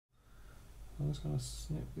I'm just going to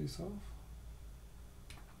snip this off.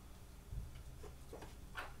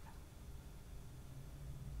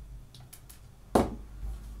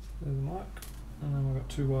 There's the mic, and then we've got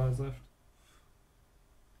 2 wires left.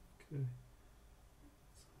 Okay.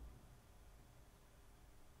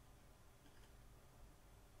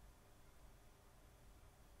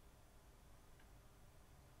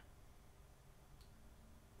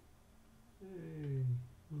 Hey,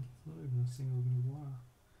 it's not even a single bit of wire.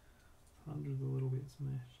 Hundreds of little bits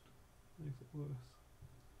meshed. Makes it worse.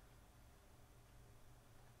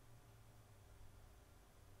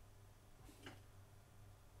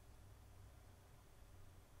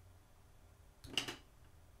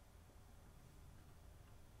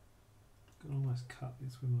 Could almost cut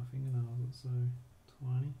this with my fingernails, it's so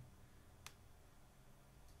tiny.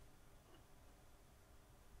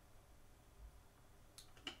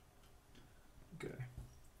 Okay.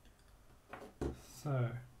 So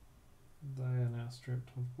they are now stripped.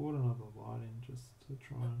 I've bought another light in just to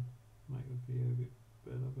try and make the video a bit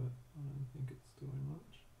better, but I don't think it's doing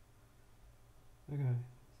much. Okay,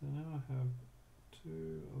 so now I have 2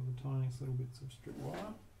 of the tiniest little bits of strip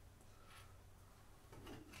wire.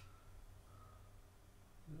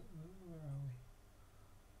 Where are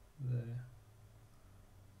we? There.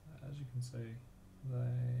 As you can see,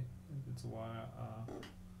 bits of wire are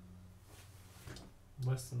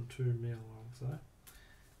less than 2 mil, I would say.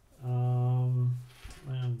 I'm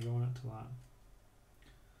going to join it to that.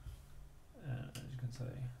 And as you can see,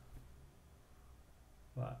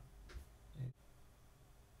 that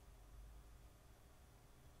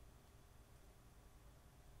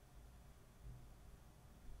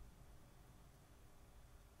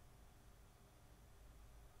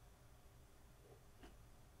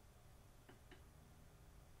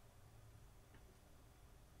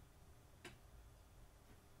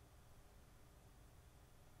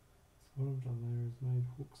what I've done there is made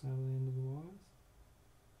hooks out of the end of the wires.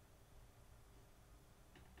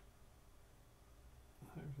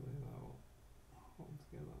 Hopefully they'll hold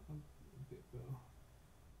together a bit better.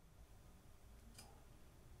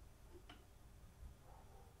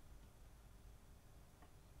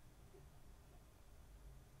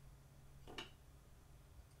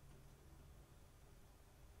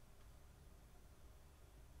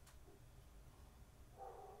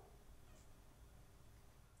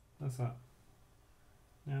 That's that.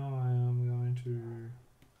 Now I am going to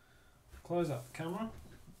close up the camera.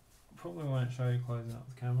 Probably won't show you closing up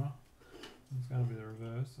the camera. It's going to be the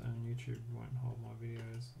reverse, and YouTube won't hold my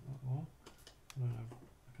videos that long. I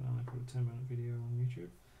can only put a 10-minute video on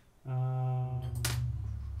YouTube.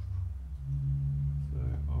 So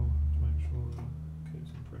I'll have to make sure that I keep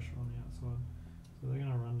some pressure on the outside. So they're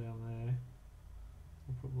going to run down there.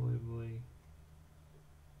 I'll probably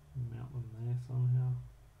mount them there somehow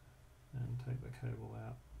and take the cable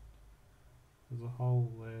out. There's a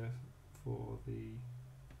hole there for the, here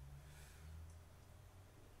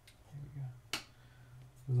we go.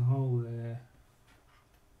 There's a hole there,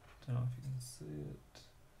 don't know if you can see it.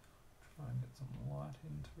 Try and get some light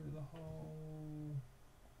in through the hole.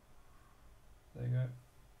 There you go.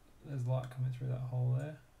 There's light coming through that hole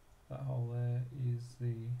there. That hole there is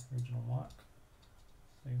the original mic.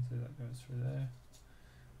 So you can see that goes through there.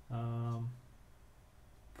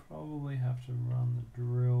 Probably have to run the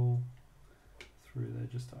drill through there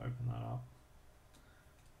just to open that up.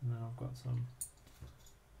 And then I've got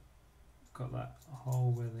that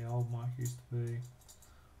hole where the old mic used to be.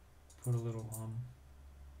 Put a little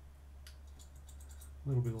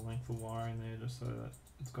bit of length of wire in there just so that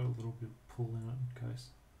it's got a little bit of pull in it in case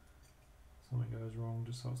something goes wrong,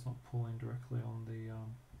 just so it's not pulling directly on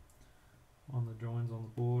the joins on the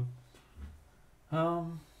board.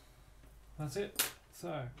 That's it. So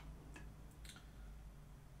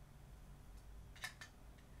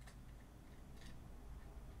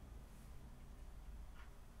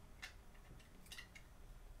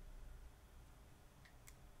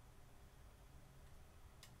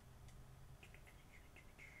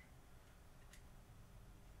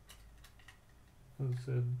as I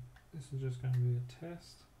said, this is just going to be a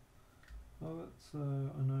test of it. So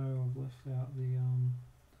I know I've left out the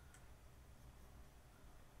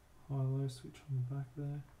high-low switch on the back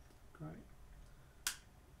there. Great.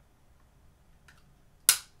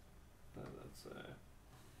 So that's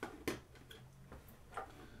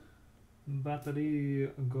battery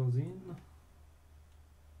goes in.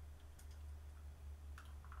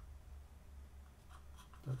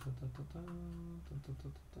 Da, da, da, da, da, da, da, da, da,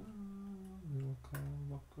 da. Little cable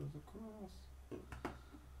lock goes across.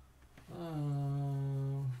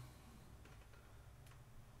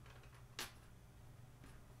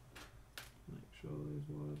 Make sure sure these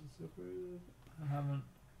wires are separated. I haven't.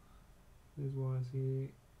 These wires here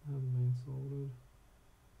haven't been soldered.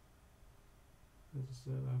 As I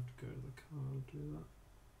said, I have to go to the car to do that.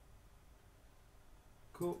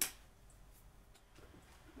 Cool.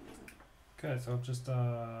 Okay, so I've just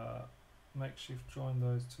makeshift joined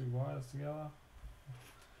those two wires together.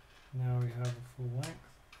 Now we have a full length.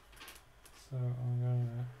 So I'm going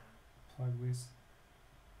to plug this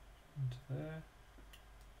into there.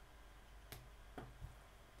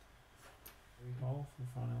 Hole for the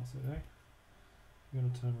front LCD. I'm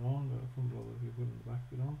going to turn it on, but I couldn't bother if you putting the back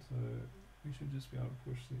bit on, so we should just be able to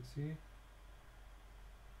push this here.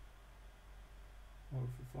 Hold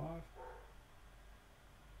it for 5.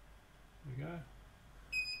 There we go.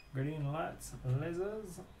 Green lights,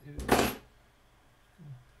 lasers.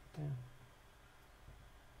 Damn.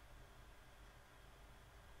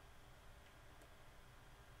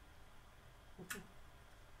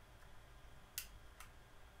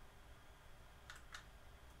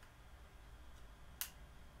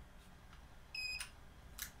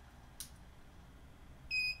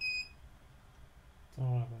 Don't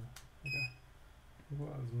know what happened. Okay. We've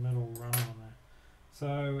got this metal runner on there.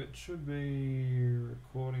 So it should be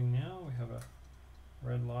recording now. We have a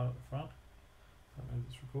red light at the front. That means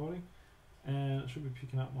it's recording. And it should be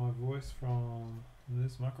picking up my voice from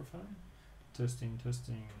this microphone. Testing,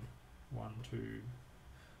 testing. 1, 2,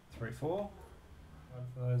 3, 4.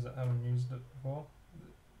 For those that haven't used it before,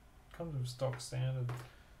 it comes with stock standard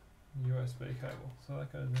USB cable. So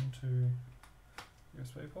that goes into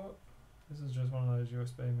USB port. This is just one of those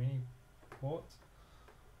USB mini ports.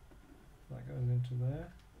 That goes into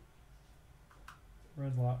there.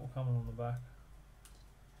 Red light will come on the back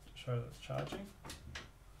to show that it's charging.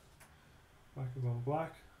 Back is on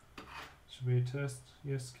black. Should be a test.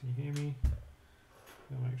 Yes, can you hear me?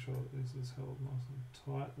 Gonna make sure that this is held nice and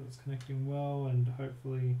tight, that it's connecting well, and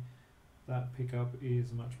hopefully that pickup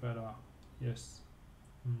is much better. Yes.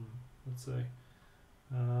 Let's see.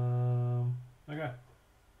 Okay.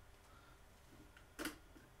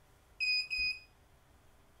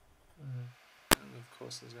 And of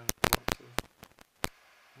course there's going to be lots of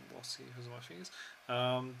loss here because of my fingers.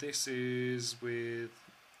 This is with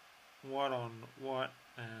white on white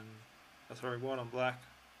and white on black,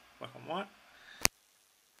 black on white.